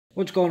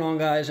What's going on,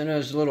 guys? I know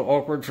it's a little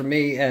awkward for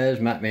me as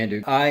Matt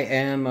Manduke. I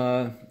am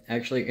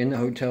actually in the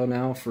hotel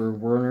now for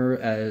Werner,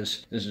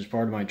 as this is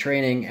part of my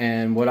training,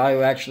 and what I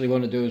actually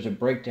want to do is a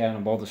breakdown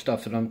of all the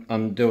stuff that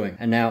I'm doing.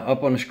 And now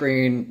up on the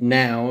screen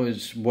now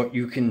is what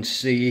you can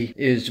see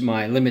is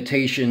my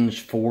limitations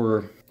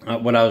for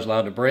what I was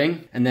allowed to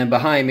bring. And then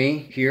behind me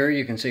here,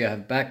 you can see I have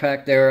a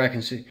backpack there.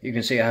 You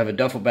can see I have a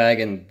duffel bag,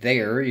 and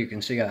there you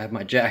can see I have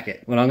my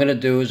jacket. What I'm going to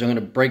do is I'm going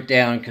to break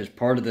down, because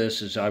part of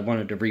this is I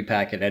wanted to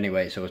repack it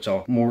anyway, so it's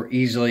all more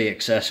easily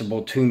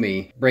accessible to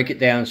me. Break it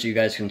down so you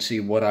guys can see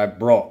what I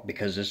brought,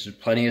 because this is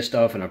plenty of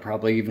stuff, and I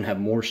probably even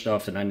have more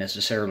stuff than I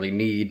necessarily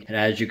need. And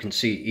as you can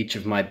see, each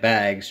of my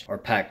bags are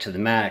packed to the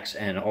max,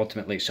 and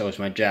ultimately so is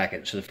my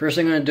jacket. So the first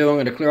thing I'm going to do, I'm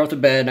going to clear off the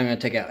bed. I'm going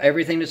to take out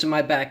everything that's in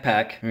my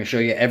backpack. I'm going to show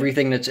you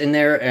everything that's in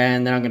there,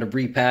 and then I'm going to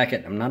repack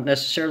it. I'm not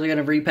necessarily going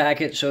to repack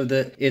it so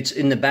that it's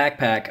in the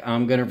backpack.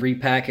 I'm going to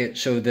repack it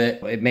so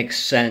that it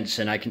makes sense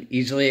and I can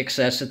easily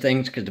access the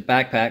things, because the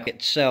backpack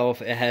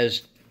itself, it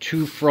has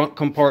two front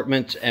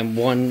compartments and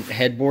one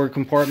headboard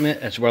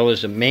compartment, as well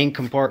as the main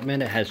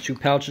compartment. It has two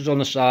pouches on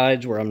the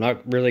sides where I'm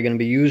not really going to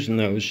be using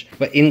those,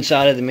 but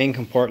inside of the main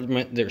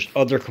compartment there's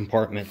other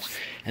compartments,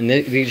 and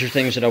these are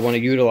things that I want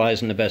to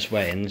utilize in the best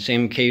way. In the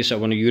same case, I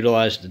want to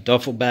utilize the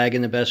duffel bag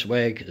in the best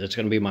way, because it's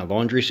going to be my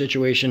laundry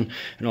situation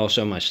and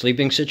also my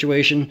sleeping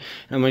situation. And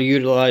I'm going to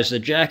utilize the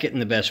jacket in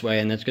the best way,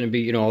 and that's going to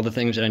be, all the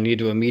things that I need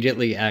to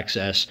immediately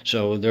access.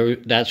 So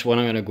that's what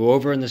I'm going to go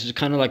over, and this is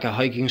kind of like a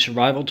hiking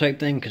survival type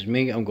thing, because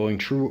I'm going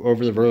true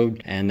over the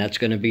road, and that's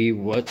going to be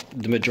what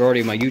the majority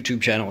of my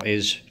YouTube channel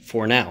is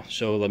for now.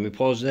 So let me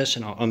pause this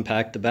and I'll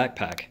unpack the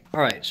backpack.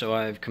 Alright, so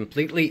I've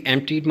completely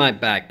emptied my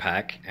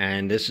backpack,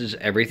 and this is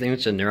everything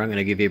that's in there. I'm going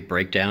to give you a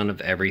breakdown of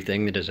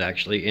everything that is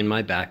actually in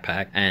my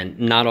backpack, and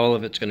not all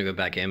of it's going to go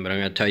back in, but I'm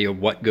going to tell you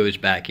what goes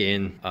back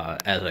in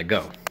as I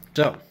go.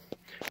 So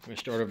I'm going to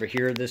start over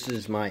here. This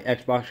is my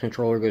Xbox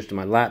controller, goes to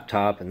my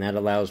laptop, and that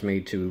allows me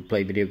to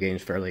play video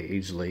games fairly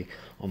easily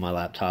on my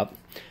laptop.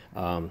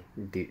 Of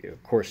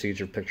course,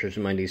 these are pictures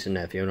of my niece and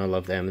nephew, and I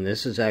love them. And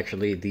this is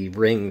actually the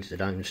rings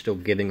that I'm still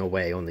giving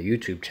away on the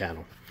YouTube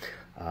channel.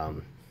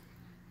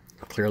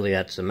 Clearly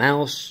that's the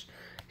mouse,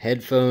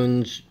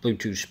 headphones,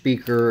 Bluetooth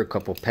speaker, a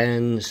couple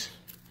pens.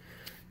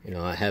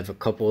 I have a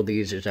couple of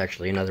these. There's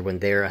actually another one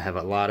there. I have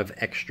a lot of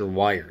extra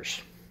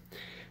wires.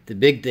 The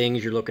big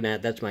things you're looking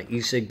at, that's my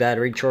e-cig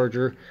battery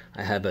charger.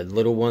 I have a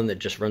little one that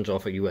just runs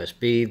off a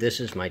USB. This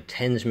is my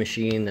TENS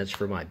machine. That's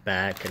for my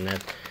back, and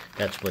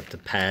that's what the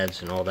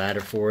pads and all that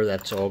are for.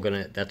 That's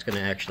gonna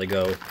actually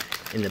go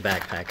in the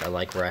backpack. I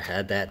like where I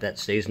had that. That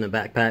stays in the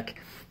backpack.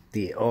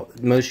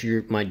 Most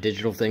of my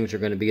digital things are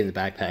going to be in the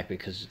backpack,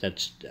 because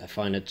I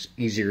find it's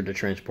easier to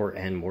transport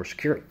and more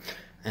secure.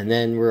 And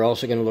then we're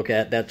also going to look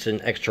at, that's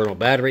an external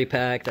battery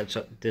pack.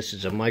 This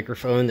is a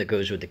microphone that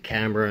goes with the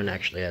camera, and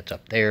actually that's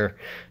up there.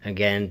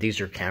 Again, these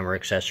are camera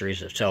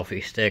accessories: a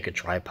selfie stick, a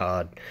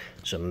tripod,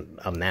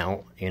 a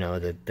mount,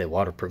 the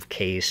waterproof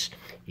case.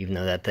 Even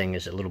though that thing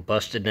is a little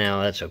busted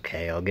now, that's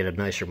okay. I'll get a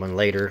nicer one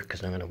later,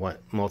 because I'm going to want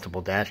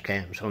multiple dash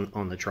cams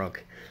on the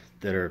truck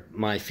that are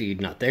my feed,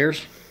 not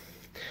theirs.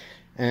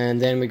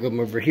 And then we go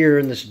over here,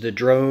 and this is the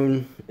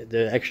drone,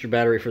 the extra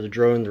battery for the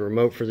drone, the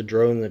remote for the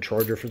drone, the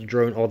charger for the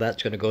drone. All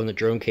that's going to go in the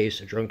drone case.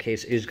 The drone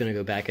case is going to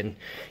go back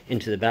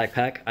into the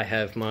backpack. I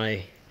have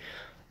my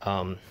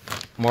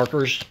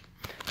markers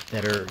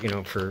that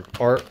are, for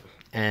art,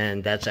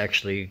 and that's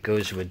actually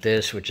goes with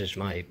this, which is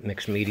my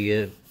mixed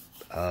media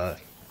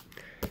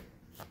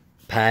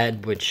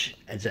pad, which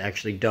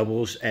actually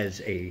doubles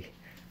as a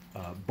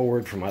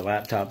board for my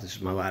laptop. This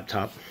is my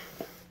laptop.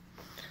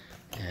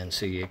 And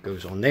see, it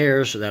goes on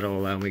there, so that'll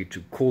allow me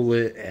to cool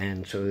it,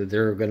 and so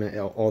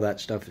all that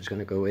stuff is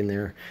gonna go in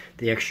there.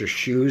 The extra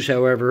shoes,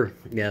 however,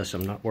 yes,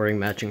 I'm not wearing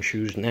matching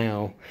shoes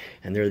now,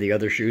 and they're the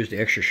other shoes. The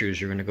extra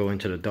shoes are gonna go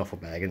into the duffel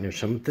bag, and there's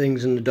some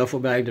things in the duffel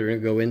bag that are gonna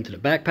go into the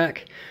backpack,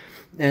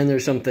 and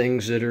there's some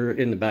things that are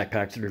in the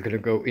backpack that are gonna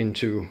go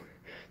into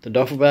the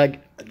duffel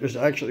bag. There's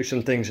actually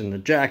some things in the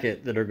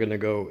jacket that are going to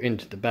go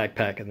into the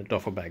backpack and the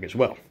duffel bag as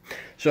well.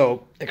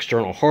 So,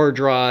 external hard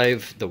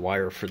drive, the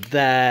wire for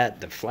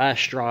that, the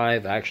flash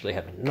drive. I actually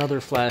have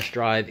another flash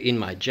drive in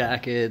my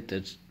jacket.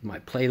 That's my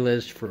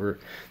playlist for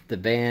the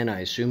van. I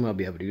assume I'll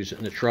be able to use it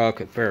in the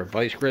truck. A pair of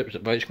vice grips. The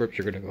vice grips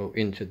are going to go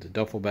into the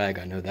duffel bag.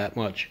 I know that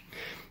much.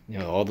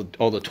 All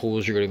the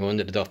tools are going to go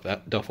into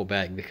the duffel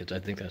bag, because I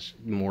think that's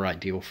more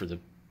ideal for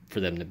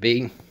them to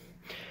be.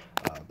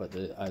 But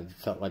I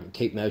felt like a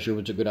tape measure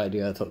was a good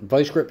idea. I thought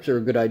vice grips are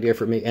a good idea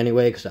for me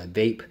anyway, because I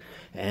vape,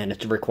 and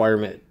it's a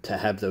requirement to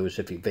have those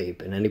if you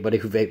vape. And anybody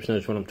who vapes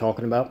knows what I'm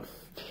talking about.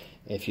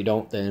 If you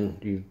don't, then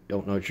you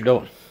don't know what you're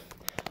doing.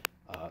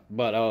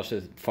 But I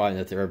also find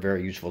that they're a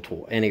very useful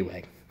tool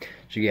anyway.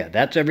 So yeah,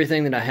 that's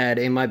everything that I had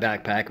in my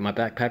backpack. My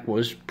backpack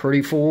was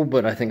pretty full,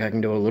 but I think I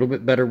can do a little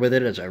bit better with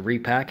it as I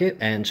repack it.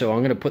 And so I'm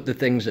going to put the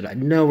things that I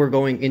know are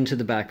going into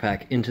the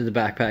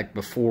backpack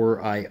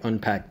before I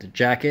unpack the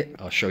jacket.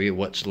 I'll show you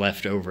what's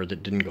left over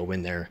that didn't go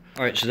in there.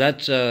 All right, so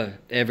that's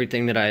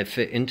everything that I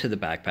fit into the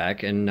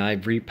backpack, and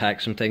I've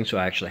repacked some things so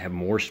I actually have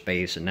more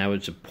space, and now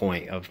it's a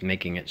point of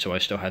making it so I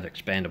still have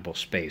expandable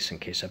space in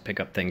case I pick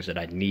up things that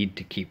I need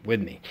to keep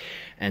with me.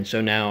 And so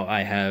now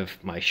I have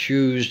my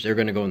shoes, they're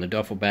going to go in the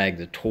duffel bag,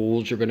 the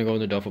tools are going to go in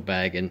the duffel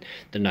bag, and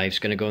the knife's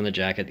going to go in the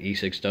jacket, the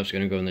e-cig stuff's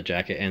going to go in the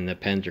jacket, and the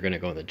pens are going to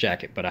go in the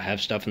jacket. But I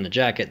have stuff in the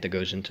jacket that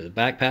goes into the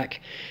backpack,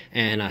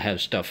 and I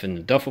have stuff in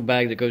the duffel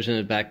bag that goes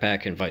into the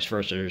backpack, and vice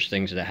versa. There's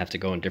things that have to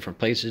go in different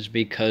places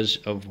because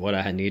of what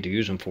I need to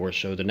use them for.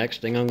 So the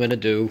next thing I'm going to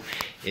do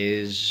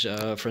is,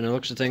 from the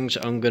looks of things,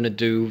 I'm going to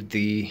do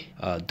the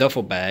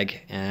duffel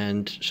bag.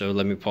 And so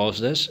let me pause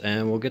this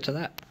and we'll get to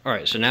that.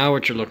 Alright, so now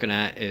what you're looking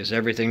at is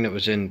everything that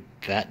was in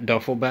that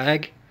duffel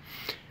bag,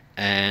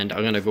 and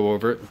I'm going to go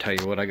over it and tell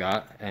you what I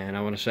got. And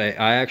I want to say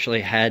I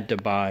actually had to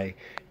buy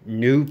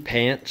new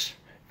pants,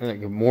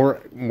 like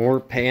more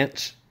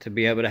pants, to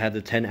be able to have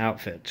the 10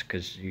 outfits,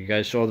 because you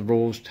guys saw the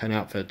rules, 10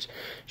 outfits.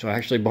 So I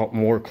actually bought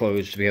more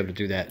clothes to be able to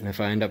do that. And if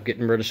I end up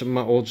getting rid of some of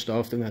my old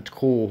stuff, then that's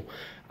cool.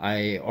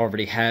 I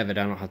already have it.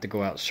 I don't have to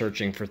go out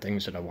searching for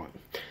things that I want.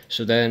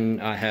 So then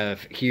I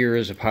have, here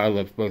is a pile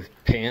of both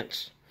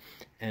pants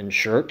and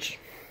shirts.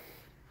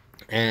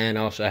 And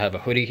I also have a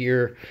hoodie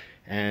here,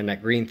 and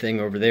that green thing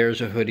over there is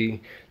a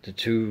hoodie.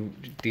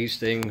 These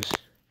things,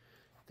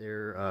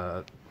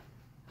 they're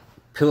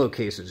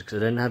pillowcases, because I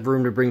didn't have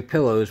room to bring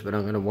pillows, but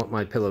I'm going to want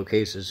my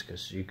pillowcases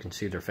because you can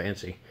see they're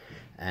fancy.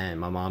 And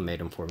my mom made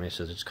them for me,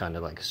 so it's kind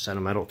of like a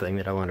sentimental thing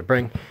that I want to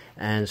bring.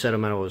 And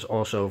sentimental is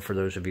also, for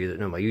those of you that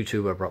know my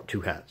YouTube, I brought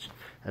 2 hats.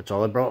 That's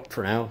all I brought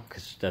for now,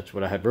 because that's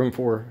what I had room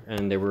for,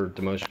 and they were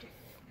the most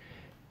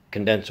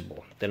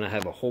condensable. Then I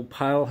have a whole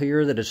pile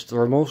here that is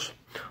thermals,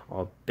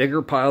 a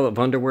bigger pile of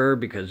underwear,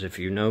 because if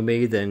you know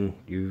me, then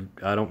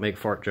I don't make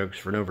fart jokes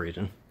for no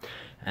reason.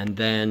 And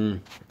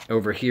then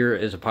over here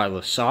is a pile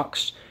of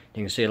socks.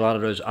 You can see a lot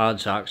of those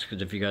odd socks,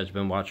 because if you guys have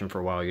been watching for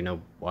a while, you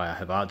know why I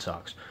have odd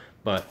socks.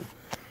 But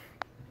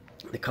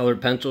the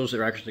colored pencils,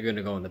 they're actually going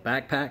to go in the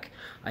backpack.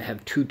 I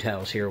have 2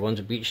 towels here. One's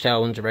a beach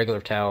towel, one's a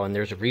regular towel, and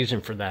there's a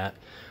reason for that.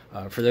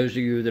 For those of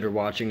you that are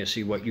watching to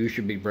see what you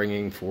should be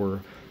bringing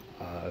for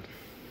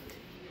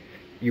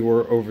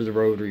your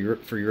over-the-road or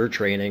for your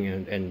training,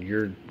 and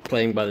you're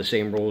playing by the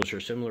same rules or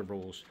similar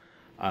rules,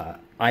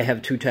 I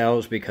have 2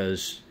 towels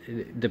because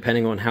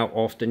depending on how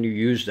often you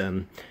use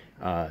them,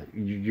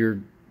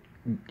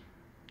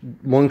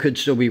 one could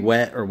still be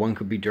wet or one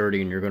could be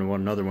dirty, and you're going to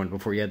want another one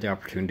before you have the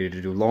opportunity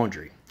to do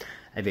laundry.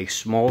 I have a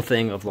small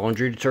thing of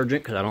laundry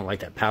detergent because I don't like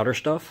that powder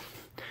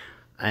stuff.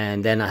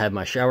 And then I have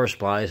my shower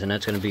supplies, and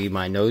that's going to be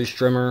my nose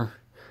trimmer,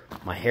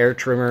 my hair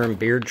trimmer, and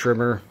beard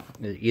trimmer,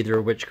 either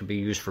of which could be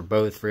used for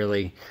both,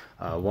 really.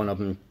 One of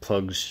them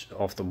plugs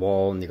off the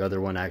wall, and the other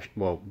one,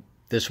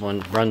 this one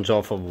runs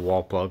off of a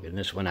wall plug, and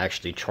this one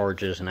actually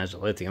charges and has a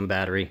lithium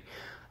battery.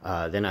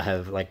 Then I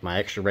have like my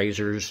extra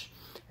razors,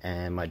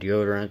 and my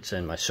deodorants,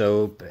 and my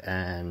soap,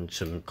 and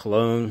some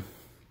cologne,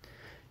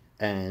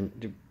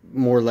 and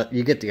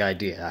you get the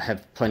idea. I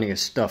have plenty of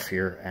stuff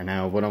here. And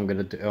now what I'm going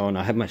to do, and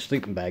I have my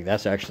sleeping bag.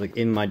 That's actually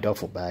in my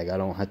duffel bag. I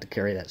don't have to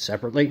carry that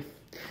separately.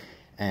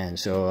 And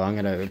so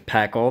I'm going to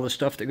pack all the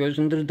stuff that goes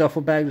into the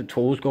duffel bag. The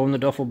tools go in the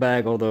duffel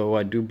bag, although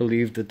I do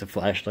believe that the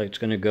flashlight's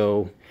going to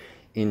go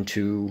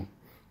into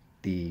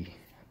the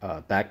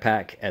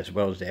backpack, as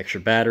well as the extra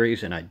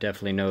batteries. And I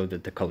definitely know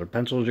that the colored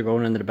pencils are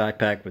going into the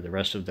backpack with the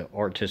rest of the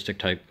artistic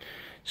type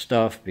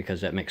stuff,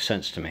 because that makes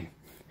sense to me.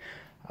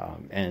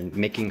 And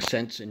making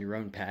sense in your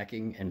own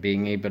packing and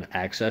being able to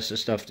access the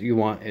stuff that you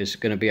want is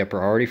going to be a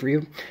priority for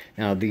you.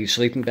 Now, the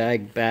sleeping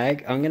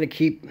bag, I'm going to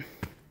keep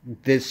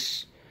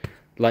this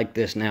like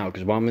this now,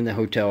 because while I'm in the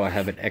hotel, I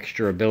have an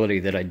extra ability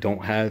that I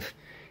don't have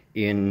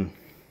in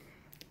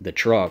the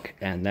truck,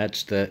 and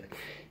that's that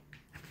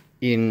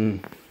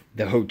in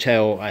the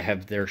hotel, I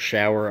have their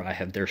shower, I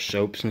have their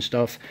soaps and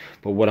stuff.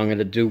 But what I'm going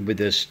to do with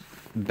this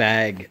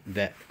bag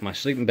that my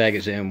sleeping bag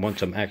is in,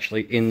 once I'm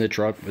actually in the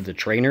truck with the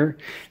trainer,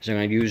 is I'm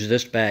going to use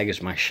this bag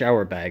as my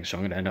shower bag. So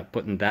I'm going to end up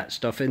putting that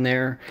stuff in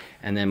there,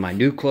 and then my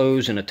new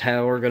clothes and a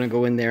towel are going to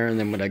go in there. And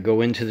then when I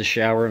go into the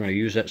shower, I'm going to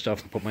use that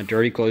stuff and put my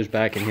dirty clothes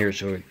back in here,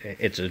 so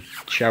it's a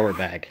shower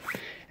bag.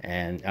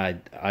 And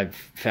I've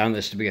found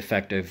this to be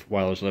effective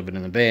while I was living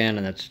in the van,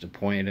 and that's the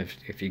point.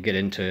 If you get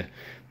into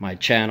my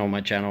channel,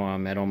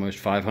 I'm at almost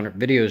 500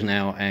 videos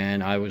now,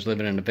 and I was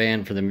living in a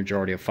van for the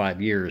majority of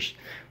 5 years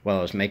while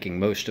I was making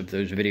most of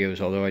those videos,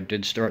 although I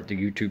did start the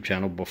YouTube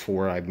channel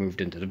before I moved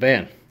into the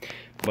van.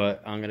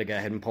 But I'm going to go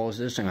ahead and pause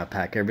this. I'm going to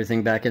pack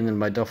everything back into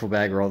my duffel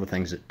bag, or all the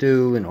things that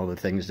do, and all the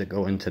things that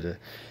go into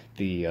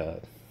the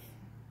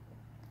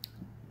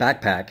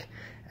backpack.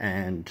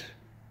 And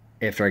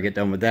after I get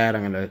done with that,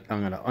 I'm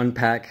gonna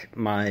unpack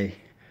my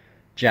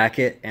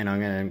jacket, and I'm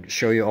gonna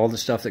show you all the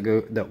stuff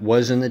that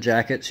was in the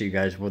jacket, so you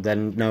guys will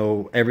then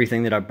know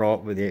everything that I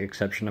brought, with the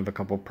exception of a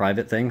couple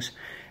private things.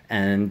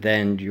 and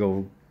then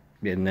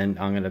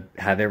I'm going to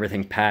have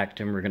everything packed,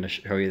 and we're going to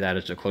show you that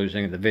as the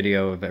closing of the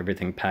video of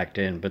everything packed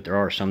in. But there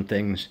are some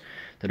things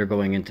that are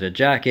going into the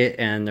jacket,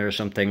 and there are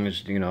some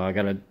things, you know, I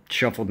got to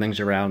shuffle things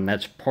around. And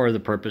that's part of the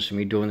purpose of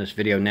me doing this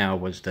video now,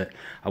 was that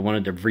I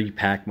wanted to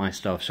repack my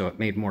stuff so it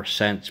made more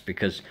sense,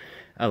 because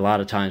a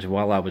lot of times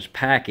while I was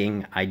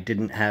packing, I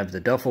didn't have the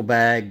duffel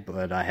bag,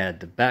 but I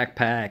had the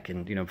backpack,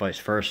 and, you know, vice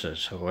versa.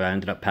 So I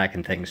ended up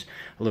packing things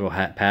a little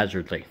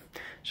haphazardly.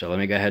 So let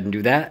me go ahead and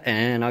do that,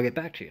 and I'll get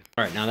back to you.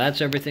 All right, now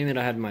that's everything that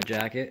I had in my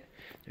jacket.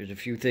 There's a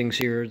few things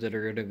here that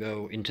are going to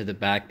go into the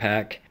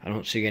backpack. I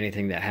don't see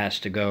anything that has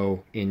to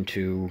go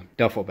into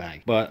duffel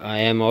bag. But I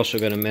am also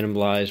going to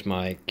minimalize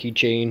my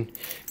keychain,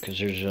 because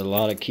there's a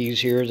lot of keys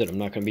here that I'm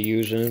not going to be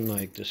using.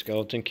 Like the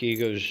skeleton key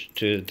goes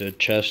to the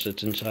chest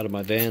that's inside of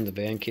my van, the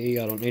van key.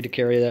 I don't need to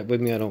carry that with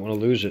me. I don't want to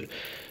lose it.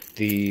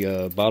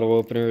 The bottle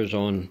opener is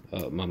on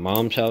my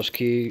mom's house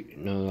key.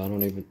 No, I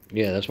don't even...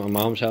 Yeah, that's my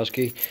mom's house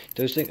key.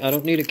 Those things, I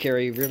don't need to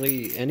carry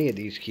really any of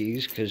these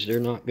keys, because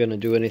they're not going to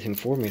do anything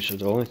for me. So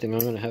the only thing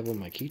I'm going to have on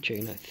my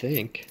keychain, I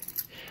think...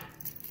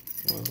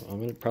 Well,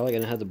 I'm probably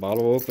going to have the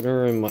bottle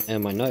opener and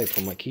my knife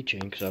on my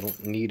keychain, because I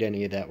don't need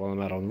any of that while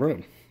I'm out on the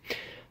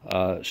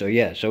road. So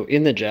yeah, so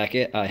in the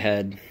jacket, I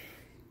had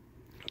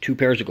 2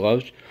 pairs of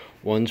gloves.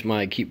 One's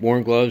my keep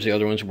warm gloves, the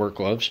other one's work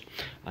gloves.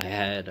 I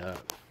had...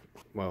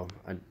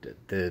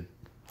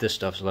 this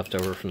stuff's left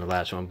over from the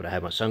last one, but I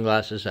had my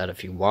sunglasses, I had a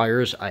few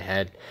wires, I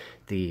had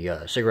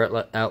the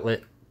cigarette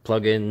outlet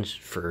plug-ins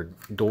for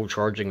dual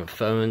charging of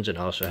phones, and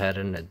I also had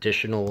an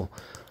additional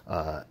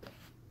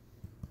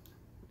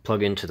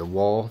plug-in to the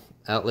wall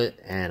outlet,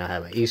 and I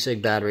have my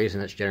e-cig batteries,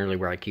 and that's generally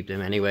where I keep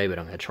them anyway, but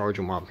I'm going to charge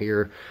them while I'm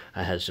here.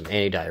 I had some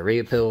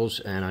anti-diarrhea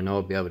pills, and I know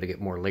I'll be able to get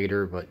more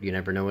later, but you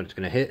never know when it's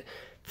going to hit.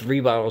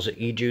 3 bottles of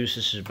e-juice.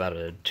 This is about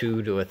a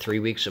 2 to 3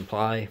 week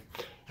supply.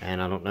 And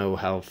I don't know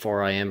how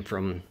far I am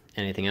from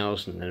anything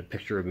else. And then a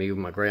picture of me with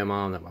my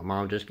grandma that my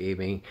mom just gave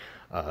me.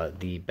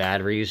 The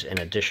batteries, an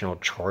additional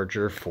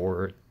charger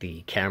for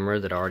the camera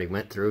that I already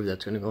went through.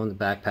 That's going to go in the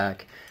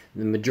backpack.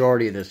 The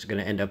majority of this is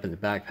going to end up in the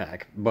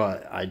backpack.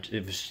 But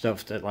it was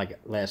stuff that, like,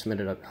 last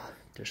minute,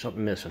 there's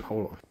something missing.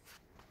 Hold on.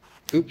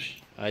 Oops,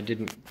 I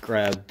didn't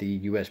grab the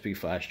USB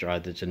flash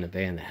drive that's in the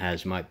van that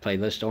has my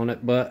playlist on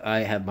it, but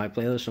I have my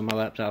playlist on my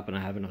laptop, and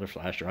I have another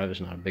flash drive.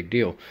 It's not a big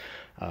deal.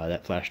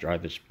 That flash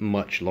drive is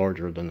much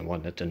larger than the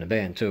one that's in the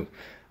van too,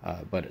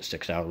 but it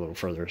sticks out a little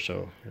further,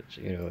 so it's,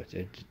 you know, it's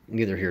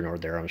neither here nor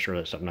there. I'm sure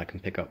that's something I can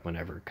pick up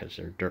whenever, because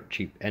they're dirt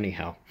cheap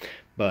anyhow.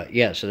 But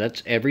yeah, so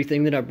that's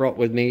everything that I brought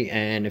with me,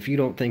 and if you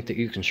don't think that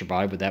you can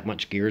survive with that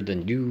much gear,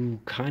 then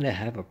you kind of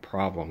have a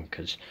problem,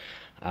 because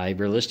I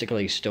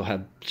realistically still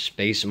have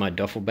space in my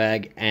duffel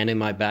bag and in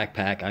my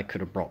backpack. I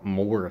could have brought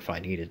more if I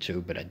needed to,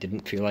 but I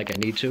didn't feel like I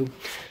need to.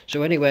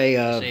 So anyway,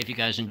 say if you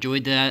guys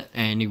enjoyed that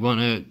and you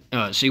want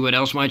to see what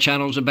else my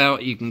channel's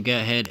about, you can go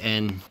ahead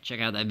and check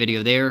out that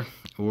video there.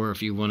 Or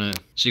if you want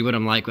to see what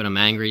I'm like when I'm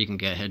angry, you can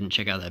go ahead and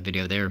check out that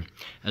video there.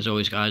 As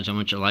always, guys, I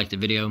want you to like the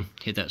video,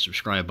 hit that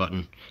subscribe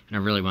button, and I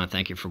really want to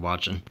thank you for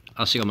watching.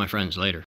 I'll see all my friends later.